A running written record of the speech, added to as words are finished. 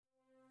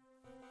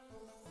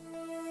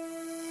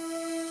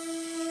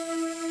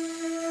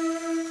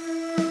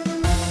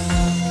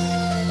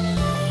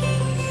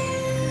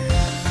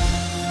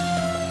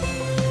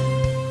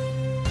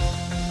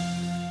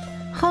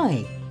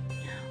Hi,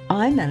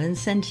 I'm Ellen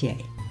Sentier,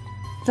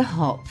 the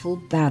Heartful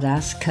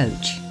Badass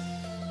Coach.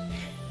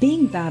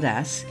 Being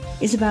badass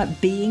is about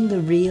being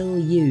the real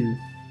you,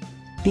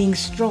 being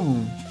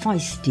strong,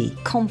 feisty,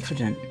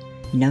 confident,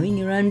 knowing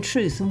your own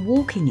truth and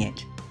walking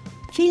it,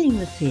 feeling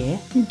the fear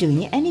and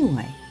doing it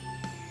anyway,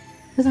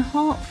 with a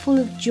heart full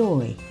of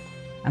joy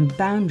and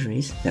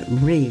boundaries that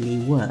really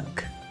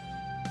work.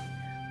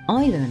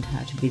 I learned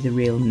how to be the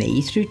real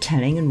me through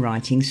telling and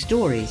writing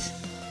stories,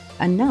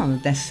 and now I'm a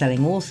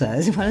best-selling author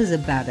as well as a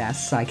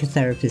badass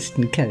psychotherapist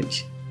and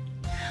coach.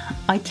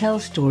 I tell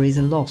stories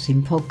a lot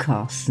in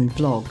podcasts and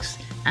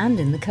blogs and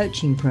in the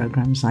coaching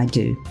programs I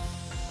do.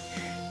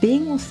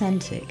 Being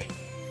authentic,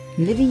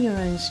 living your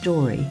own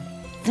story,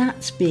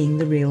 that's being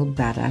the real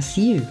badass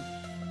you.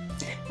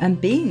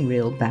 And being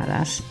real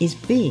badass is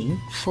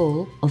being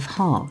full of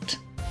heart,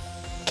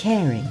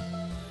 caring.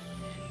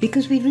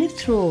 Because we've lived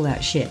through all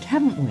that shit,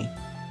 haven't we?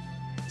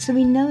 So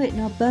we know it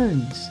in our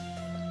bones.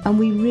 And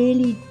we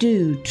really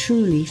do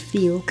truly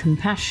feel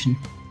compassion.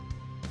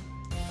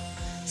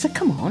 So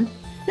come on,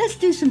 let's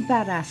do some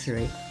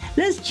badassery.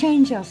 Let's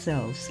change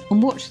ourselves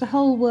and watch the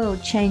whole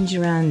world change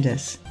around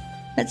us.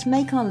 Let's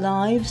make our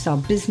lives, our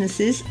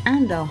businesses,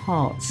 and our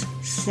hearts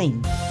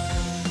sing.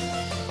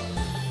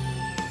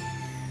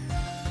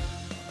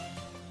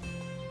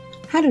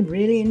 Had a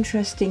really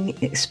interesting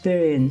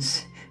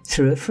experience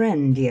through a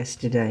friend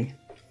yesterday.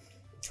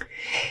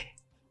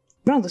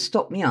 Rather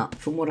stopped me up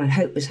from what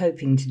I was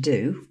hoping to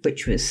do,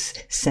 which was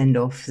send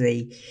off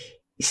the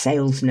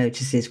sales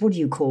notices. What do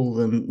you call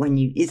them?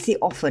 It's the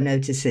offer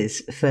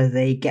notices for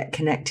the Get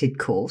Connected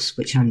course,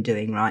 which I'm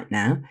doing right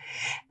now.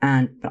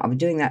 And I'll be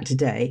doing that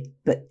today.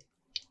 But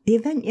the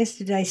event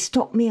yesterday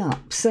stopped me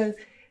up. So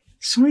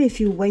sorry if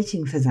you're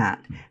waiting for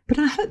that. But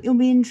I hope you'll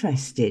be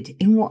interested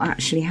in what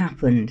actually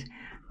happened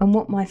and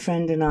what my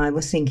friend and I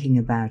were thinking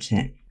about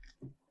it.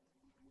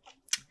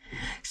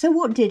 So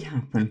what did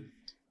happen?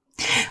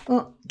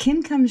 Well,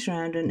 Kim comes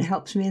round and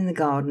helps me in the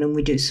garden and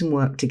we do some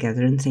work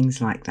together and things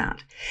like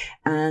that.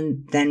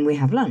 And then we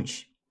have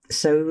lunch.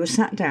 So we were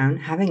sat down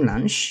having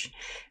lunch,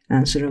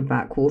 sort of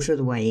about a quarter of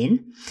the way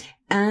in,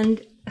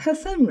 and her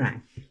phone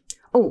rang.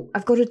 Oh,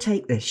 I've got to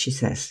take this, she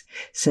says.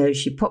 So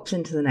she pops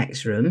into the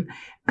next room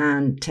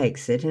and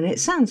takes it, and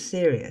it sounds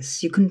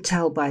serious. You can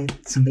tell by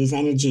somebody's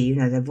energy,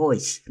 their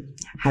voice,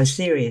 how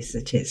serious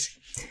it is.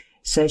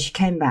 So she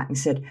came back and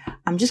said,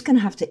 I'm just going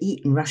to have to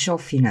eat and rush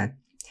off,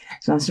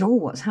 So I said, oh,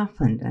 what's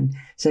happened? And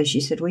so she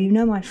said, well,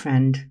 my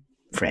friend,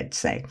 Fred,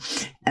 say,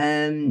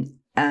 and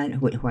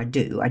who I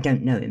do. I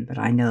don't know him, but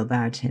I know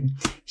about him.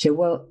 She said,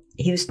 well,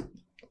 he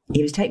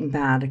was taken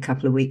bad a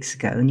couple of weeks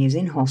ago and he was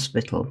in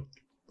hospital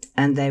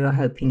and they were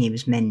hoping he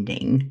was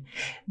mending,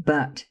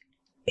 but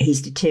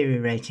he's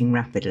deteriorating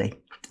rapidly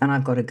and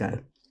I've got to go.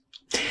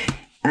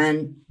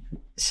 And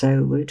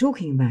so we were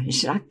talking about it.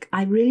 She said,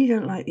 I really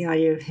don't like the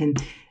idea of him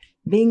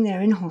being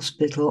there in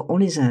hospital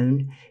on his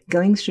own,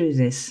 going through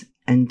this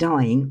and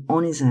dying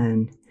on his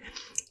own,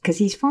 because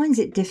he finds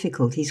it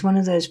difficult. He's one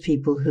of those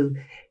people who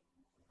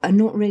are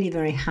not really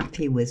very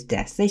happy with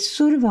death. They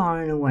sort of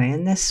are in a way,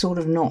 and they're sort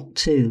of not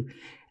too.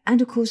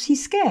 And of course,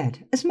 he's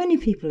scared, as many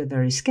people are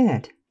very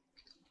scared.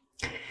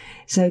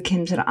 So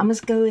Kim said, I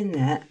must go in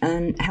there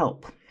and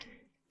help.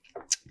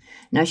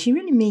 Now, she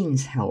really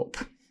means help,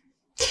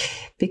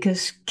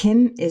 because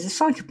Kim is a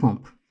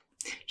psychopomp.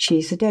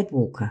 She's a dead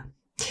walker,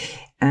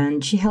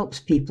 and she helps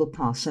people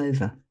pass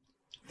over.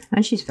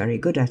 And she's very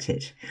good at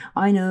it.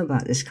 I know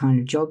about this kind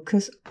of job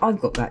because I've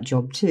got that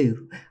job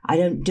too. I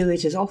don't do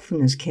it as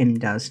often as Kim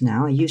does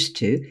now. I used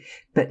to,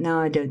 but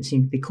now I don't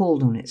seem to be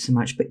called on it so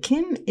much. But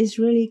Kim is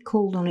really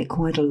called on it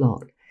quite a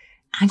lot.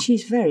 And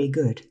she's very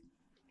good.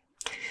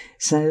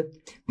 So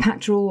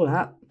packed her all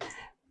up,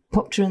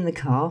 popped her in the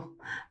car,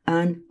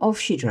 and off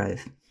she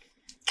drove.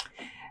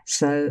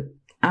 So an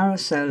hour or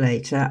so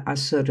later, I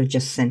sort of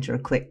just sent her a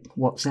quick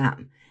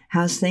WhatsApp.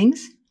 How's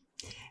things?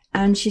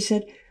 And she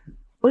said,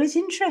 well, it's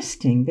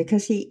interesting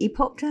because he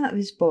popped out of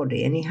his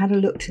body and he had a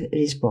look at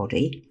his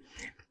body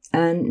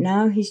and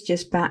now he's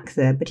just back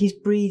there, but he's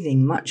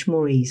breathing much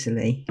more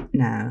easily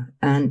now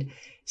and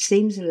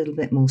seems a little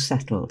bit more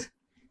settled.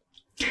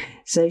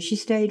 So she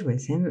stayed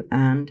with him,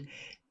 and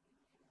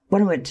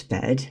when I went to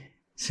bed,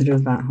 sort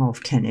of about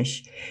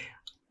 10:30ish,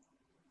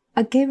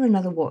 I gave her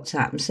another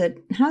WhatsApp and said,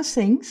 how's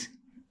things?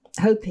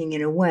 Hoping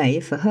in a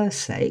way for her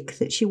sake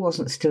that she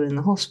wasn't still in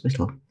the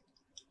hospital.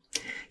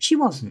 She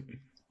wasn't.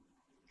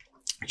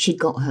 She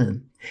got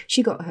home.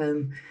 She got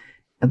home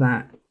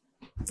about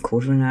a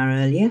quarter of an hour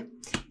earlier,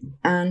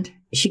 and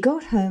she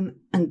got home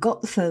and got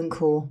the phone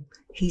call,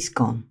 he's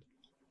gone.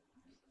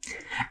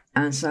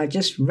 And so I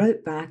just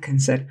wrote back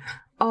and said,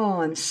 oh,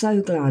 I'm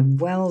so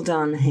glad. Well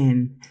done,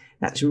 him.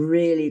 That's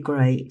really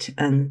great.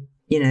 And,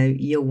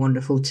 you're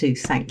wonderful too.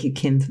 Thank you,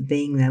 Kim, for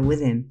being there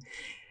with him,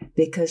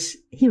 because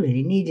he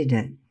really needed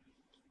it.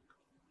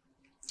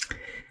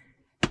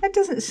 That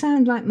doesn't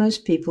sound like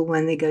most people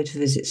when they go to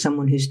visit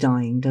someone who's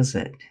dying, does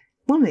it?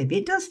 Well, maybe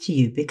it does to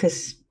you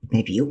because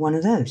maybe you're one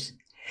of those.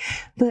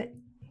 But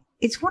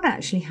it's what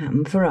actually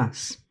happened for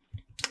us.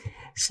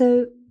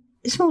 So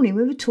this morning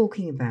we were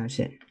talking about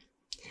it.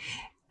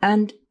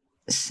 And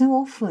so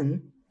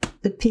often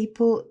the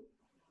people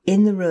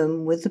in the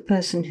room with the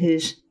person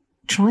who's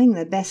trying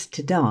their best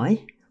to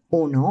die,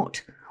 or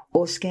not,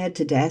 or scared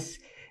to death,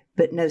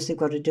 but knows they've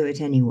got to do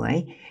it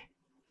anyway,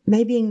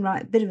 maybe in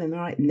a bit of a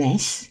right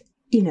mess,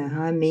 you know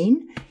how I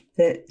mean,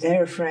 that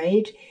they're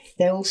afraid.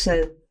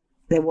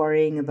 They're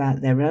worrying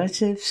about their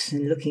relatives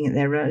and looking at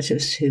their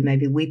relatives who may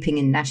be weeping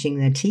and gnashing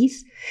their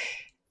teeth.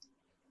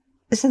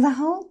 So the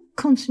whole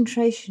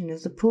concentration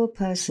of the poor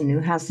person who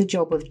has the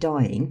job of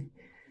dying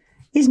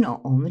is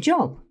not on the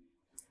job.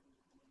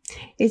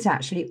 It's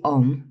actually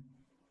on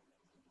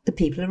the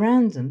people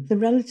around them, the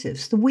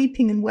relatives, the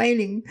weeping and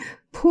wailing,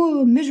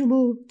 poor,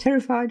 miserable,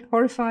 terrified,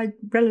 horrified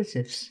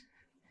relatives.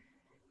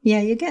 Yeah,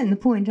 you're getting the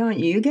point, aren't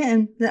you? You're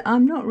getting that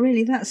I'm not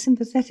really that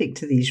sympathetic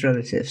to these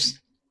relatives.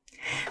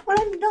 Well,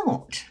 I'm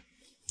not,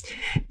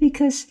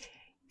 because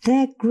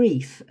their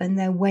grief and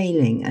their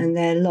wailing and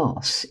their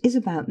loss is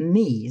about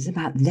me, it's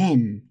about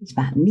them, it's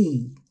about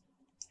me.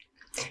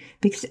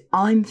 Because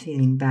I'm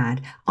feeling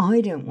bad.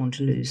 I don't want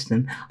to lose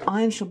them.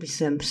 I shall be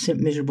so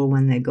miserable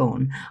when they're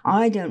gone.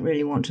 I don't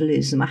really want to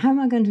lose them. How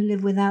am I going to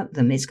live without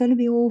them? It's going to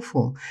be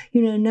awful.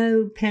 You know,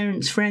 no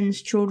parents,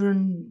 friends,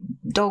 children,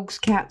 dogs,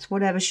 cats,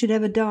 whatever, should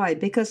ever die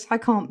because I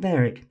can't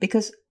bear it.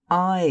 Because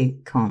I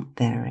can't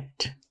bear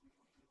it.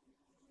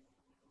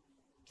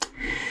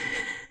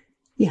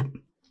 Yeah,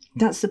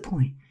 that's the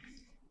point.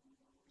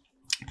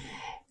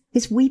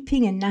 This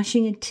weeping and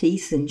gnashing of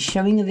teeth and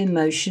showing of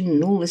emotion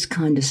and all this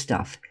kind of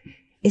stuff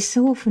is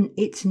so often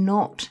it's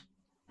not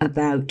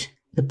about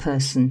the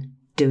person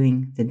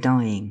doing the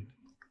dying.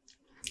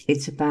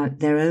 It's about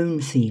their own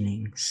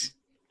feelings.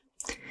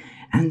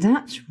 And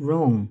that's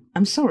wrong.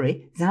 I'm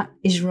sorry, that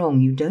is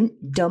wrong. You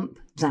don't dump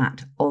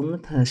that on the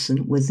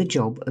person with the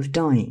job of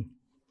dying.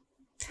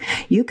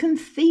 You can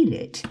feel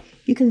it.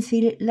 You can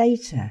feel it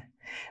later.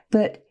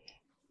 But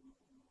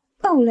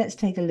let's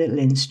take a little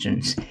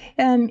instance.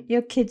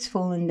 Your kid's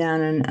fallen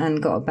down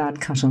and got a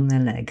bad cut on their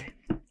leg.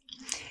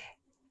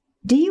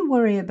 Do you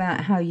worry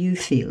about how you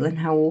feel and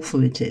how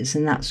awful it is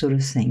and that sort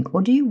of thing?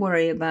 Or do you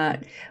worry about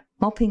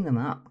mopping them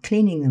up,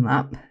 cleaning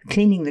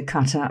the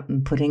cut up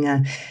and putting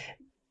a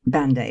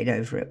Band-Aid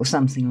over it or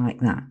something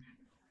like that?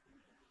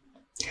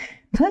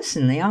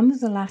 Personally, I'm of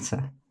the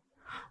latter.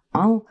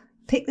 I'll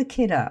pick the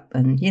kid up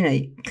and,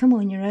 come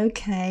on, you're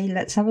okay.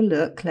 Let's have a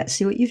look. Let's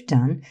see what you've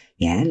done.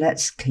 Yeah,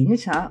 let's clean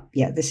it up.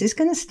 Yeah, this is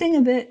going to sting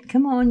a bit.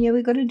 Come on. Yeah,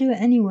 we've got to do it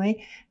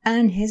anyway.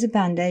 And here's a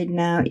Band-Aid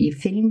now. Are you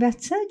feeling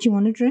better? Do you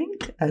want a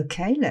drink?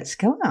 Okay, let's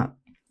go up.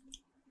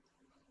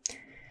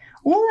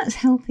 All that's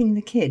helping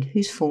the kid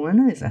who's fallen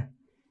over.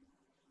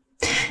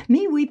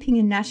 Me weeping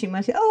and gnashing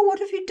my teeth. Oh, what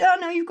have you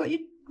done? Oh, you've got your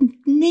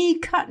knee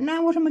cut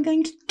now. What am I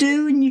going to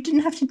do? And you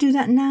didn't have to do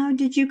that now,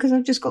 did you? Because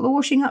I've just got the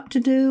washing up to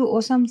do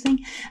or something.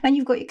 And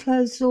you've got your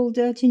clothes all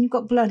dirty and you've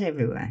got blood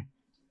everywhere.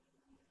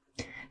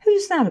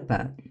 Who's that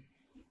about?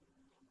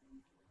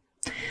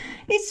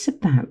 It's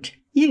about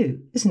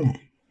you, isn't it?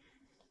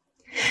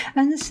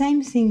 And the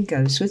same thing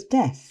goes with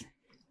death.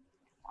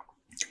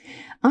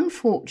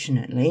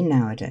 Unfortunately,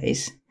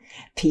 nowadays,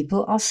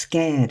 people are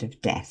scared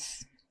of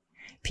death.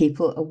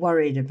 People are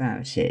worried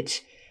about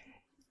it.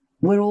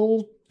 We're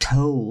all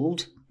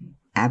told,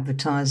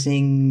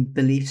 advertising,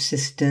 belief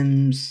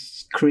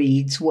systems,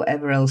 creeds,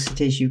 whatever else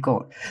it is you've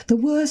got, the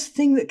worst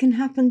thing that can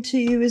happen to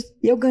you is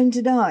you're going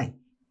to die.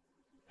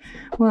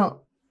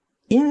 Well,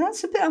 yeah,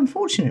 that's a bit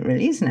unfortunate,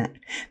 really, isn't it?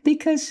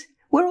 Because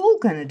we're all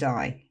going to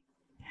die.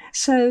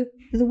 So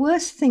the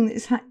worst thing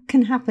that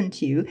can happen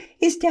to you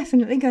is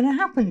definitely going to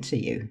happen to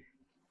you.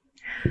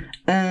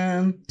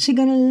 So you're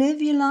going to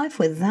live your life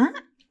with that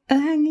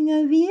hanging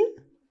over you?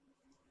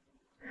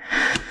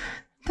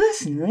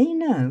 Personally,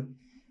 no.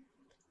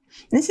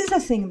 This is the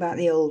thing about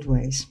the old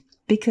ways,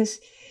 because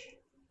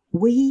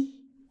we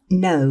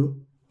know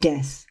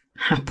death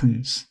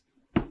happens.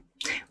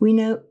 We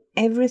know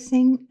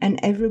everything and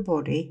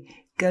everybody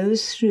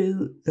goes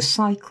through the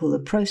cycle, the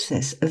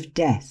process of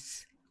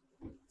death.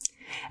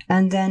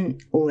 And then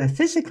all their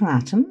physical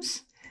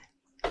atoms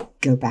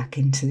go back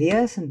into the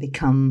earth and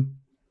become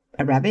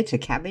a rabbit, a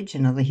cabbage,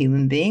 another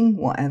human being,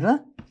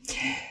 whatever.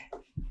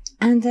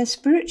 And their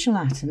spiritual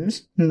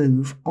atoms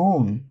move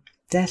on.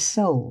 Their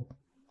soul,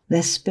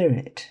 their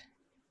spirit.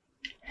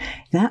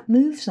 That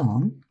moves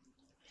on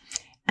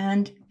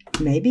and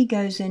maybe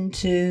goes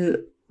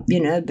into,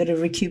 a bit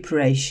of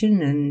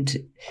recuperation and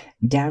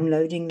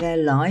downloading their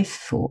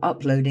life, or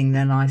uploading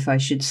their life, I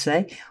should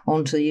say,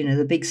 onto,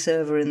 the big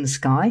server in the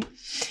sky,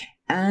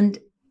 and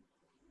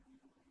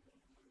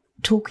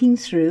talking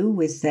through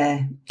with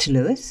their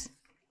Teluith,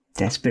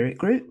 their spirit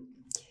group.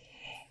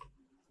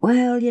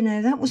 Well,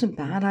 that wasn't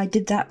bad. I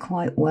did that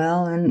quite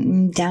well.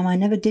 And damn, I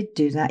never did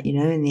do that,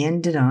 in the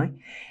end, did I?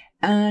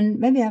 And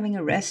maybe having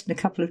a rest and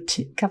a cup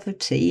of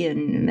tea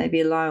and maybe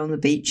a lie on the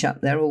beach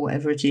up there or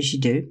whatever it is you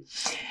do.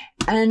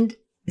 And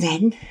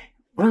then,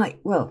 right,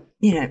 well,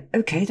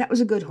 okay, that was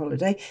a good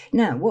holiday.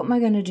 Now, what am I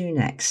going to do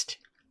next?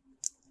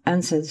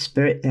 And so the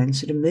spirit then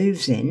sort of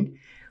moves in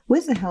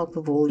with the help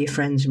of all your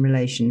friends and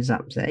relations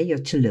up there, your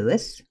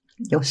Teluith,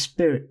 your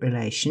spirit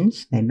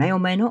relations. They may or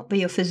may not be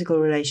your physical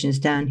relations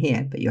down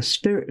here, but your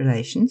spirit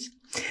relations.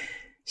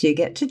 So you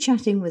get to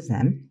chatting with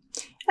them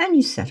and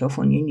you set off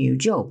on your new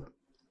job.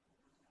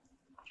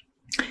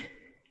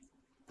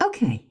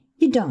 Okay,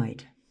 you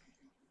died.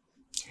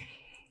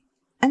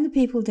 And the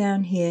people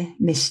down here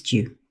missed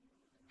you.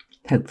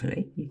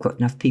 Hopefully, you've got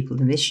enough people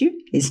to miss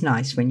you. It's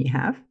nice when you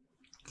have.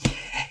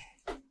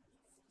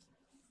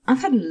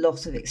 I've had a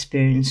lot of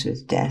experience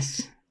with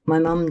death. My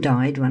mum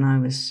died when I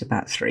was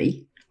about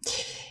 3.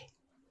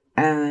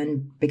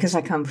 And because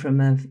I come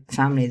from a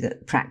family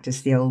that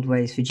practiced the old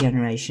ways for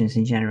generations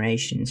and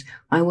generations,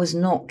 I was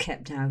not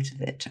kept out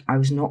of it. I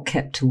was not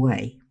kept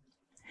away.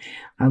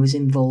 I was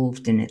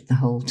involved in it the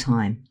whole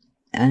time.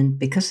 And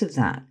because of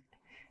that,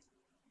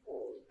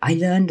 I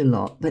learned a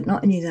lot. But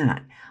not only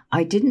that,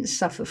 I didn't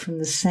suffer from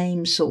the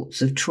same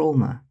sorts of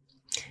trauma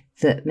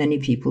that many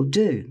people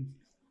do.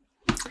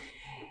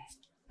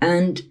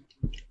 And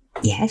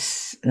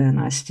yes, and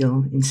I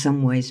still in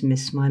some ways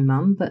miss my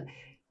mum, but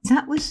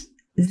that was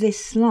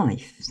this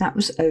life. That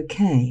was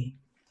okay.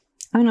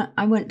 And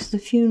I went to the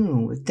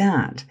funeral with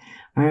Dad.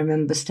 I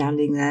remember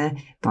standing there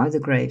by the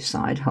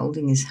graveside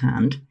holding his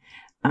hand.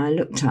 I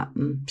looked up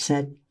and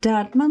said,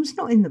 "Dad, Mum's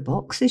not in the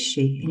box, is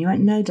she?" And he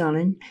went, "No,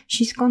 darling,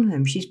 she's gone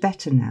home. She's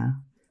better now.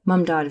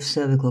 Mum died of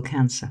cervical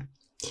cancer.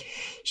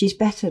 She's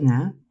better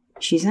now.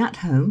 She's at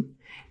home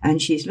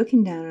and she's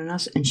looking down on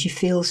us and she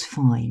feels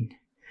fine.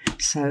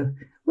 So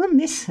we'll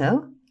miss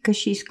her because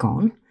she's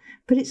gone,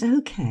 but it's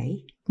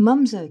okay.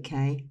 Mum's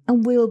okay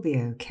and we'll be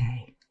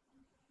okay."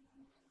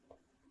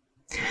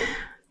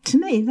 To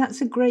me,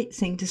 that's a great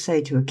thing to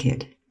say to a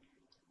kid.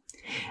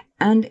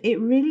 And it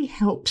really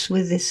helps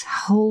with this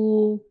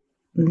whole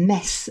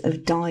mess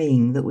of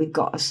dying that we've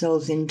got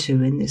ourselves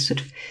into in this sort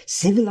of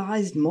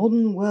civilized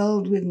modern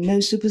world with no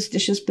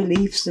superstitious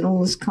beliefs and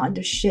all this kind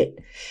of shit.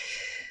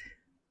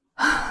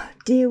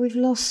 Dear, we've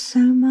lost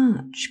so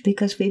much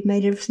because we've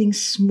made everything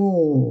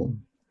small.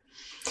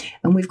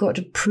 And we've got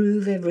to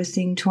prove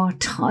everything to our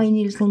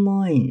tiny little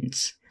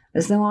minds,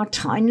 as though our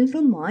tiny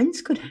little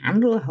minds could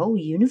handle a whole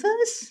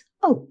universe?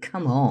 Oh,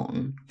 come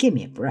on, give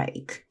me a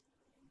break.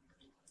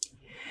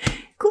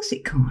 Of course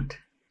it can't.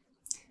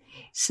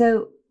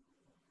 So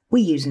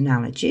we use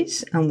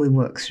analogies and we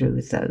work through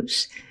with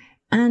those.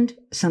 And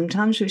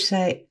sometimes we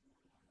say,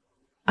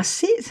 I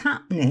see it's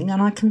happening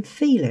and I can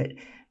feel it,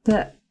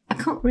 but I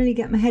can't really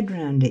get my head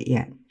around it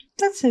yet.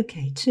 That's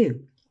okay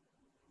too.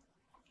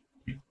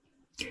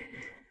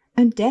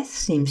 And death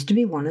seems to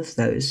be one of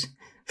those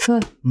for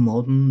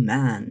modern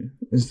man,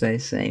 as they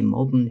say,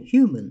 modern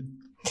human.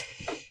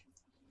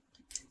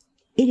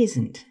 It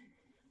isn't.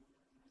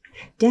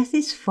 Death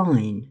is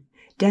fine.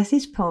 Death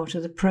is part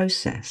of the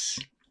process.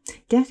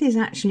 Death is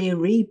actually a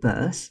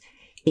rebirth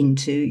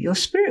into your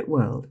spirit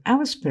world,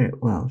 our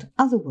spirit world,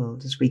 other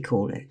world as we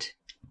call it.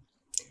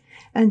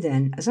 And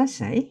then, as I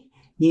say,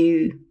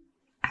 you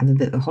have a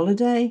bit of a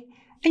holiday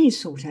and you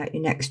sort out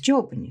your next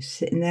job and you're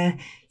sitting there,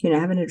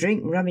 having a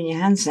drink, rubbing your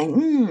hands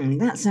saying,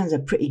 that sounds a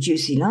pretty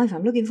juicy life.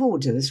 I'm looking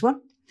forward to this one.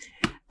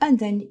 And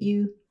then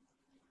you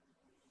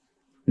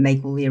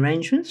make all the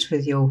arrangements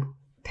with your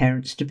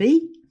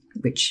parents-to-be,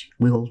 which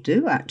we all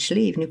do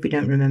actually, even if we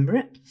don't remember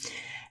it.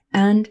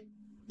 And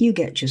you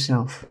get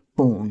yourself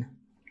born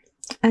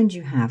and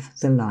you have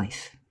the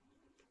life.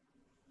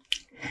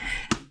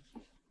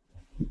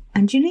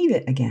 And you leave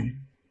it again.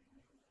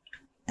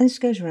 And this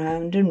goes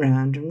round and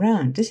round and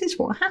round. This is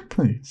what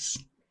happens.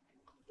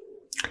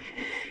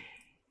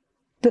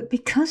 But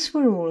because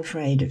we're all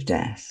afraid of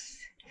death,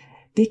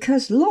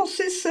 because loss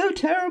is so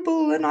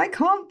terrible and I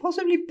can't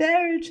possibly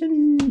bear it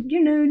and,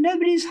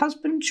 nobody's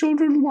husband,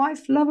 children,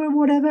 wife, lover,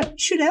 whatever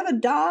should ever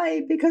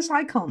die because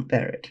I can't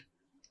bear it.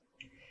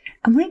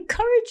 And we're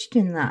encouraged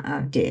in that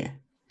idea.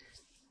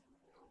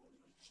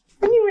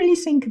 When you really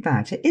think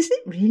about it, is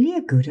it really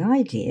a good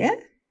idea?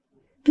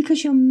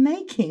 Because you're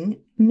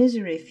making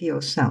misery for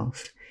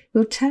yourself.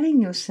 You're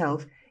telling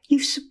yourself you're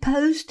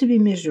supposed to be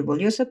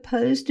miserable. You're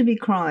supposed to be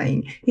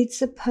crying. It's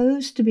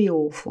supposed to be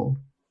awful.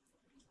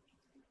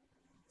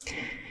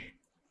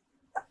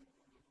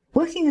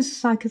 Working as a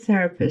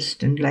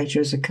psychotherapist and later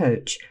as a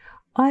coach,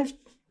 I've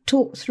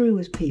talked through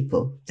with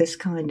people this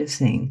kind of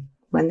thing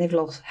when they've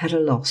had a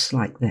loss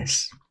like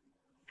this.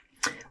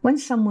 When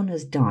someone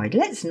has died,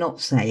 let's not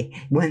say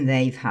when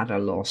they've had a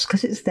loss,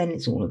 because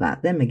it's all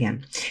about them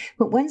again.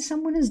 But when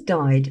someone has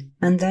died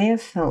and they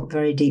have felt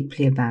very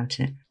deeply about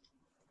it.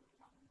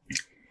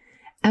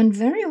 And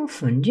very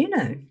often,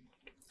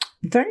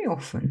 very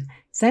often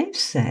they've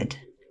said,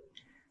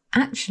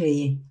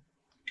 actually,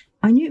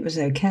 I knew it was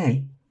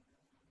okay.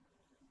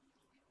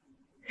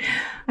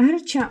 I had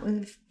a chat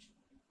with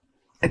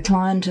a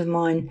client of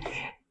mine,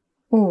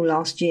 late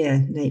last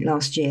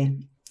year,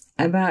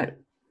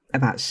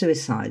 about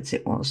suicides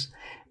it was.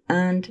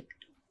 And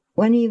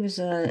when he was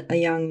a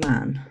young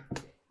man,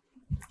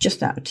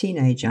 just out of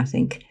teenage, I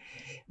think,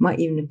 might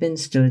even have been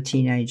still a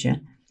teenager,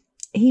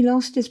 he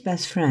lost his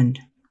best friend.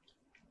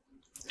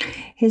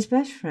 His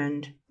best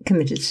friend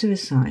committed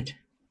suicide.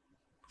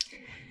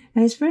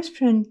 And his best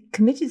friend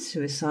committed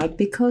suicide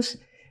because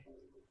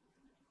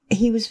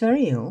he was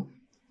very ill,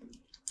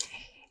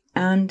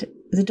 and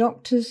the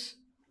doctors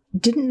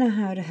didn't know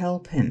how to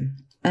help him,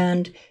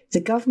 and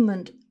the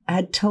government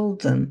had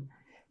told them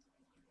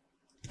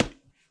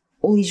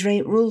all these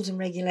rules and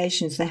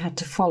regulations they had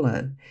to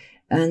follow,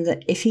 and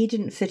that if he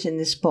didn't fit in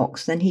this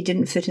box, then he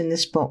didn't fit in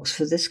this box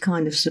for this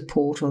kind of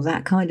support or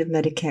that kind of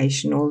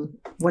medication or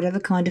whatever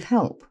kind of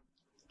help.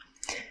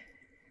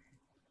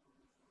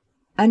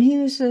 And he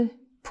was a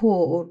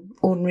poor,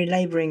 ordinary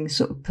labouring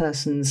sort of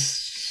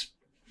person's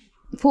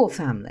poor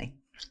family.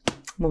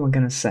 What am I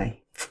going to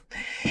say?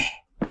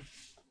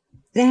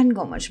 They hadn't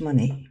got much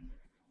money.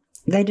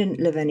 They didn't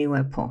live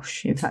anywhere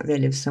posh. In fact, they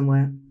lived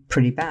somewhere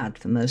pretty bad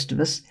for most of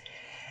us.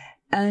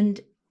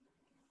 And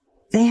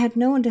they had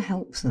no one to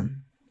help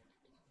them.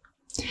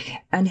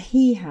 And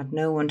he had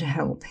no one to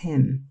help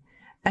him.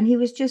 And he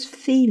was just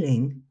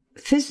feeling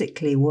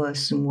physically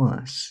worse and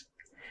worse,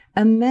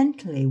 and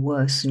mentally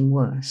worse and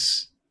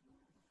worse.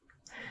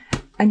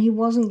 And he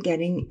wasn't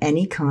getting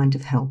any kind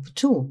of help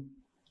at all.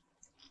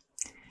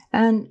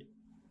 And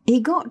he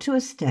got to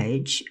a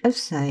stage of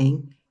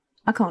saying,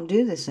 I can't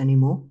do this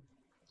anymore.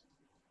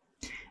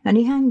 And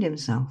he hanged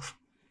himself.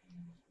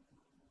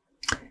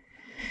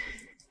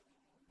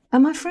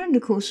 And my friend,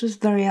 of course, was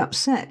very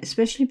upset,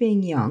 especially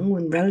being young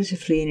and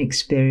relatively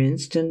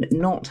inexperienced and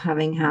not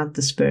having had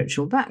the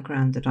spiritual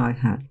background that I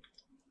had.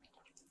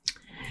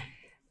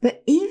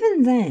 But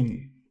even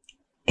then,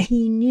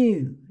 he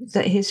knew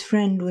that his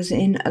friend was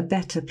in a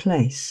better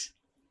place.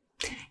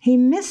 He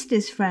missed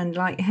his friend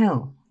like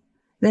hell.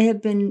 They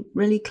had been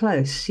really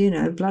close,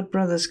 blood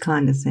brothers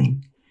kind of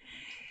thing.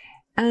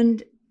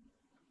 And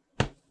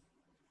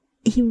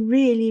he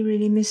really,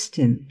 really missed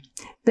him.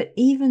 But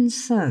even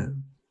so,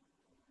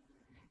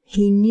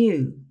 he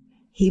knew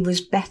he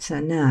was better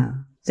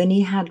now than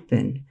he had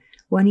been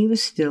when he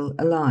was still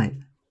alive.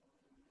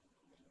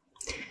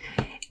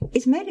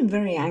 It's made him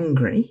very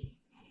angry,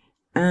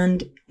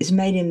 and it's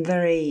made him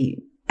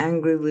very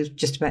angry with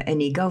just about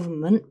any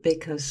government,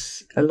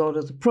 because a lot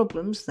of the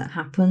problems that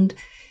happened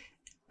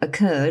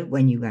occurred,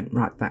 when you went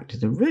right back to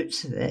the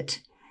roots of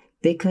it,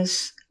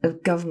 because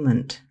of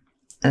government,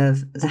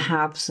 of the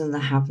haves and the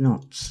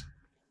have-nots.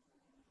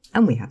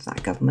 And we have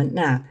that government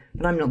now,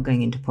 but I'm not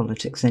going into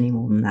politics any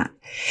more than that.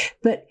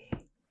 But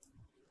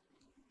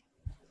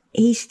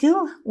he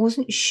still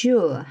wasn't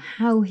sure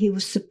how he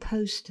was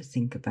supposed to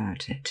think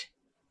about it.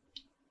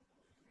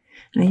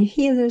 Now you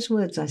hear those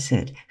words I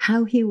said,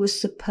 how he was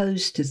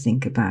supposed to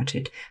think about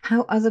it,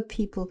 how other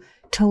people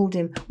told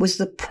him was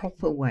the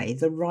proper way,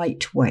 the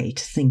right way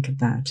to think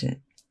about it.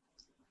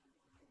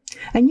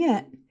 And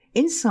yet,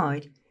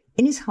 inside,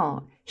 in his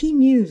heart, he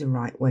knew the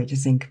right way to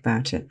think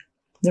about it.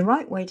 The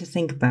right way to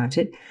think about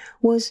it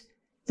was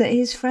that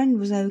his friend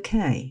was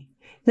okay,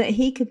 that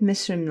he could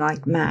miss him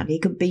like mad. He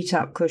could beat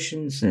up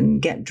cushions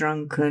and get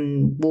drunk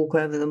and walk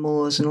over the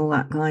moors and all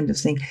that kind of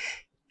thing.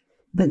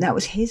 But that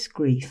was his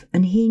grief,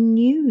 and he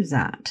knew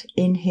that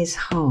in his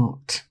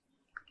heart.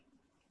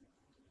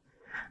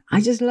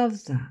 I just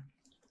love that.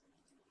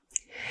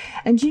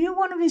 And do you know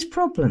one of his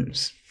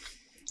problems?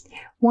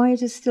 Why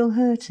it is still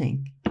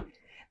hurting?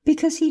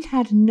 Because he'd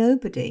had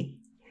nobody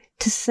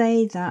to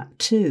say that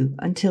to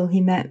until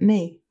he met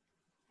me.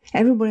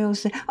 Everybody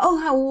else said, oh,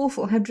 how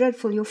awful, how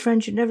dreadful, your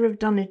friend should never have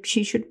done it,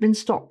 she should have been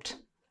stopped.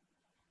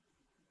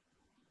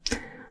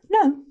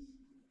 No.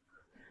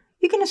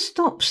 You're going to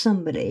stop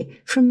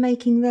somebody from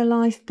making their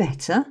life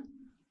better,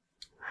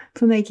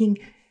 from making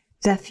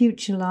their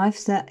future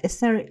life, their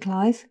etheric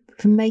life,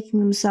 from making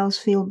themselves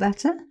feel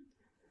better?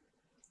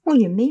 Well,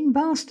 you mean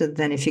bastard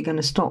then if you're going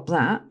to stop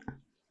that.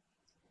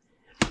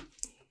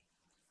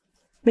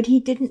 But he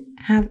didn't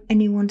have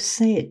anyone to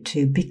say it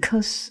to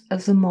because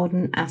of the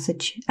modern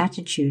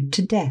attitude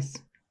to death.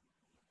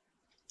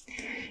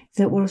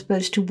 That we're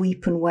supposed to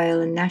weep and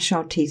wail and gnash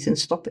our teeth and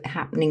stop it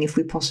happening if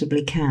we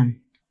possibly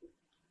can.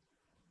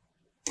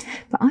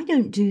 But I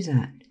don't do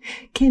that.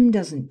 Kim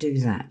doesn't do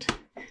that.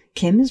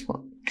 Kim is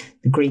what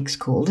the Greeks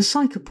called a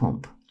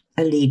psychopomp,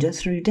 a leader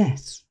through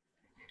death.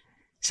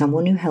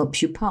 Someone who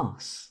helps you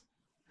pass.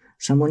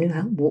 Someone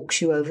who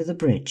walks you over the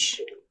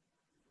bridge.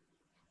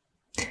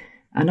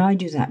 And I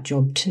do that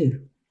job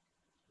too.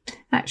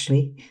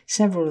 Actually,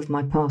 several of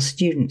my past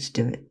students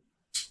do it.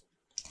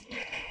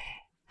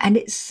 And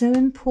it's so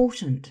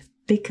important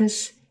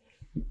because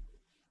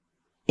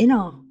in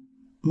our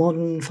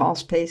modern,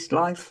 fast-paced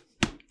life,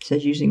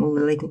 says using all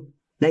the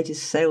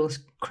latest sales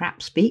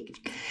crap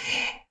speak,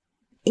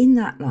 in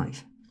that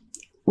life,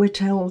 we're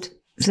told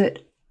that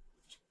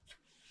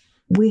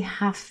we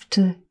have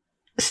to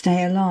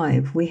stay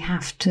alive. We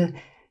have to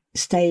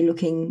stay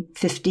looking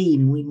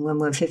 15 when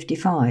we're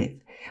 55.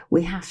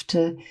 We have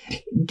to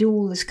do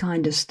all this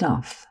kind of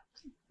stuff.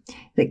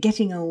 That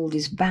getting old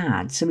is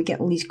bad, so we get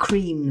all these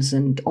creams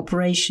and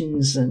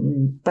operations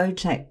and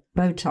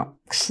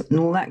Botox and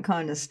all that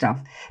kind of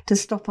stuff to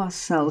stop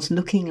ourselves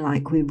looking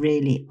like we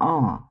really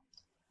are.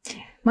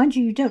 Mind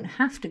you, you don't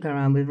have to go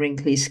around with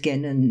wrinkly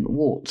skin and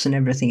warts and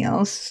everything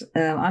else.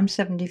 I'm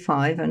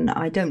 75 and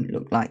I don't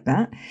look like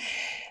that.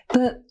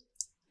 But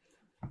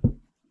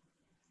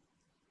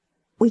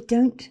we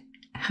don't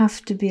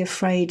have to be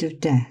afraid of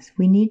death.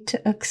 We need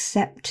to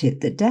accept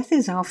it, that death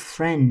is our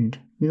friend,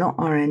 not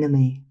our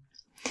enemy.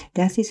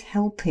 Death is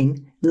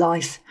helping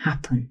life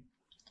happen.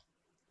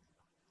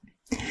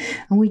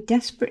 And we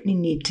desperately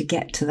need to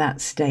get to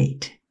that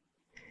state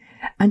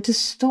and to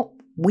stop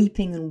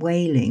weeping and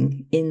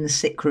wailing in the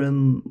sick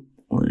room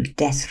or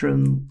death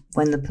room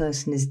when the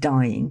person is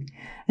dying,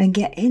 and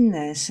get in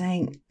there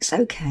saying, it's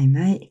okay,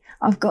 mate,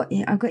 I've got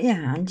your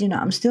hand,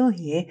 I'm still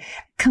here.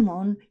 Come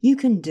on, you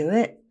can do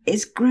it.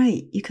 It's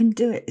great. You can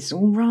do it. It's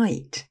all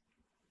right.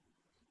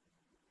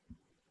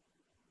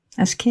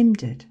 As Kim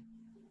did.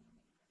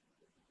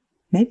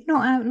 Maybe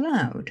not out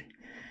loud,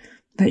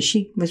 but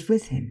she was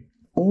with him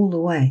all the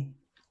way,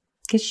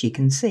 because she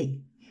can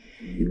see.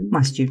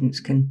 My students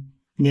can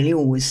nearly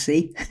always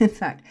see. In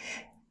fact,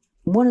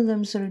 one of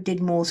them sort of did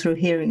more through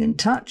hearing and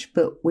touch,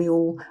 but we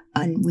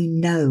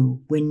know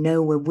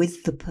we're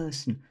with the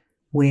person.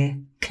 We're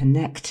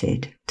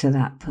connected to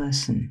that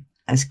person,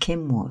 as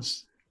Kim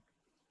was.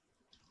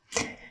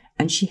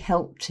 And she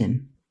helped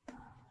him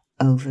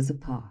over the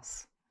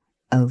path,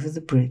 over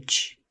the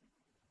bridge.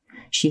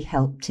 She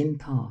helped him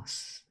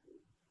pass.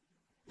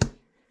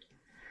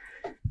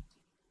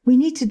 We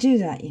need to do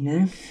that,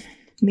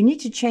 We need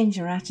to change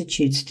our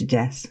attitudes to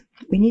death.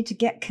 We need to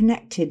get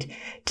connected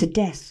to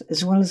death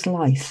as well as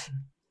life,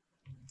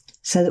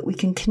 so that we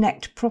can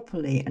connect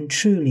properly and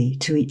truly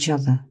to each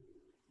other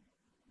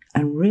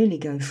and really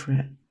go for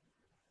it.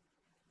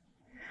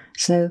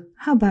 So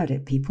how about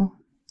it, people?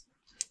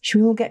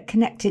 Should we all get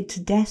connected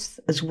to death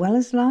as well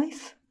as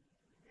life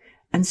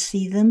and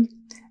see them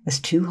as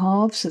two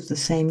halves of the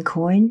same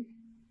coin?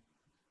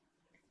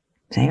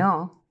 They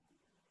are.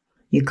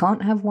 You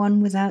can't have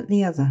one without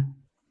the other.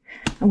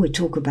 And we'll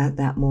talk about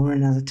that more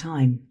another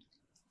time.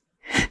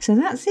 So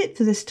that's it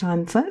for this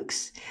time,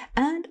 folks.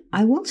 And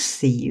I will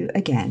see you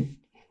again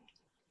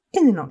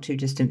in the not too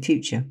distant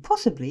future,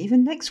 possibly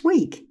even next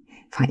week,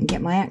 if I can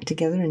get my act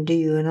together and do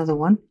you another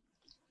one.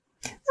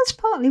 That's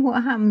partly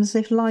what happens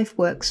if life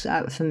works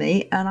out for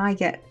me and I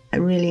get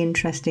a really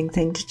interesting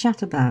thing to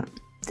chat about.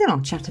 Then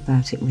I'll chat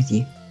about it with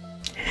you.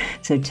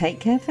 So take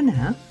care for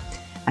now,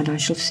 and I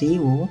shall see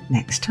you all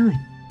next time.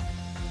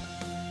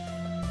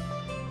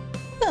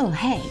 Well,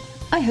 hey,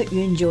 I hope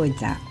you enjoyed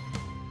that.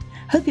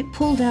 Hope it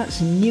pulled out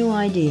some new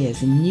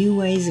ideas and new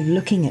ways of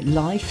looking at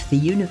life, the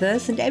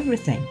universe, and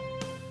everything.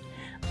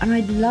 And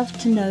I'd love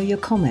to know your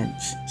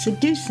comments, so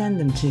do send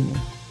them to me.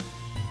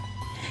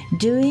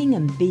 Doing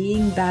and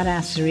being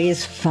badassery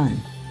is fun.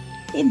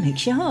 It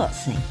makes your heart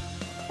sing,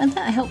 and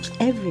that helps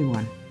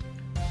everyone.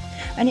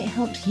 And it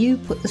helps you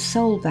put the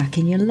soul back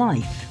in your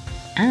life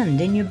and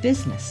in your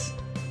business.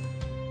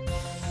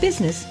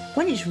 Business,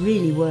 when it's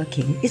really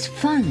working, is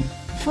fun,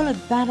 full of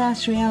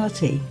badass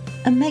reality,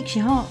 and makes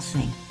your heart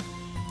sing.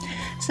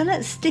 So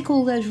let's stick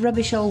all those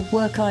rubbish old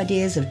work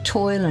ideas of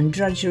toil and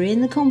drudgery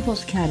in the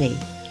compost caddy.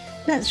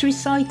 Let's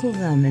recycle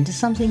them into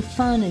something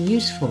fun and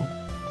useful.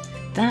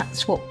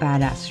 That's what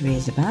badassery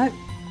is about,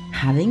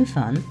 having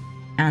fun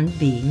and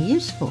being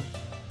useful.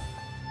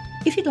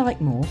 If you'd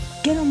like more,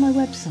 get on my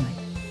website,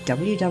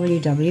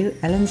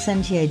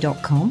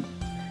 www.ellensentier.com,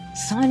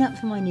 sign up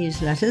for my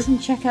newsletters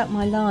and check out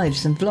my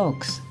lives and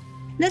vlogs.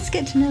 Let's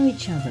get to know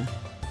each other.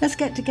 Let's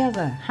get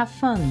together, have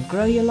fun,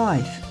 grow your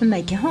life, and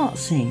make your heart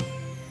sing.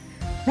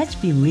 Let's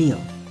be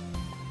real.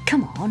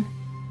 Come on,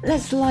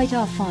 let's light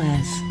our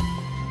fires.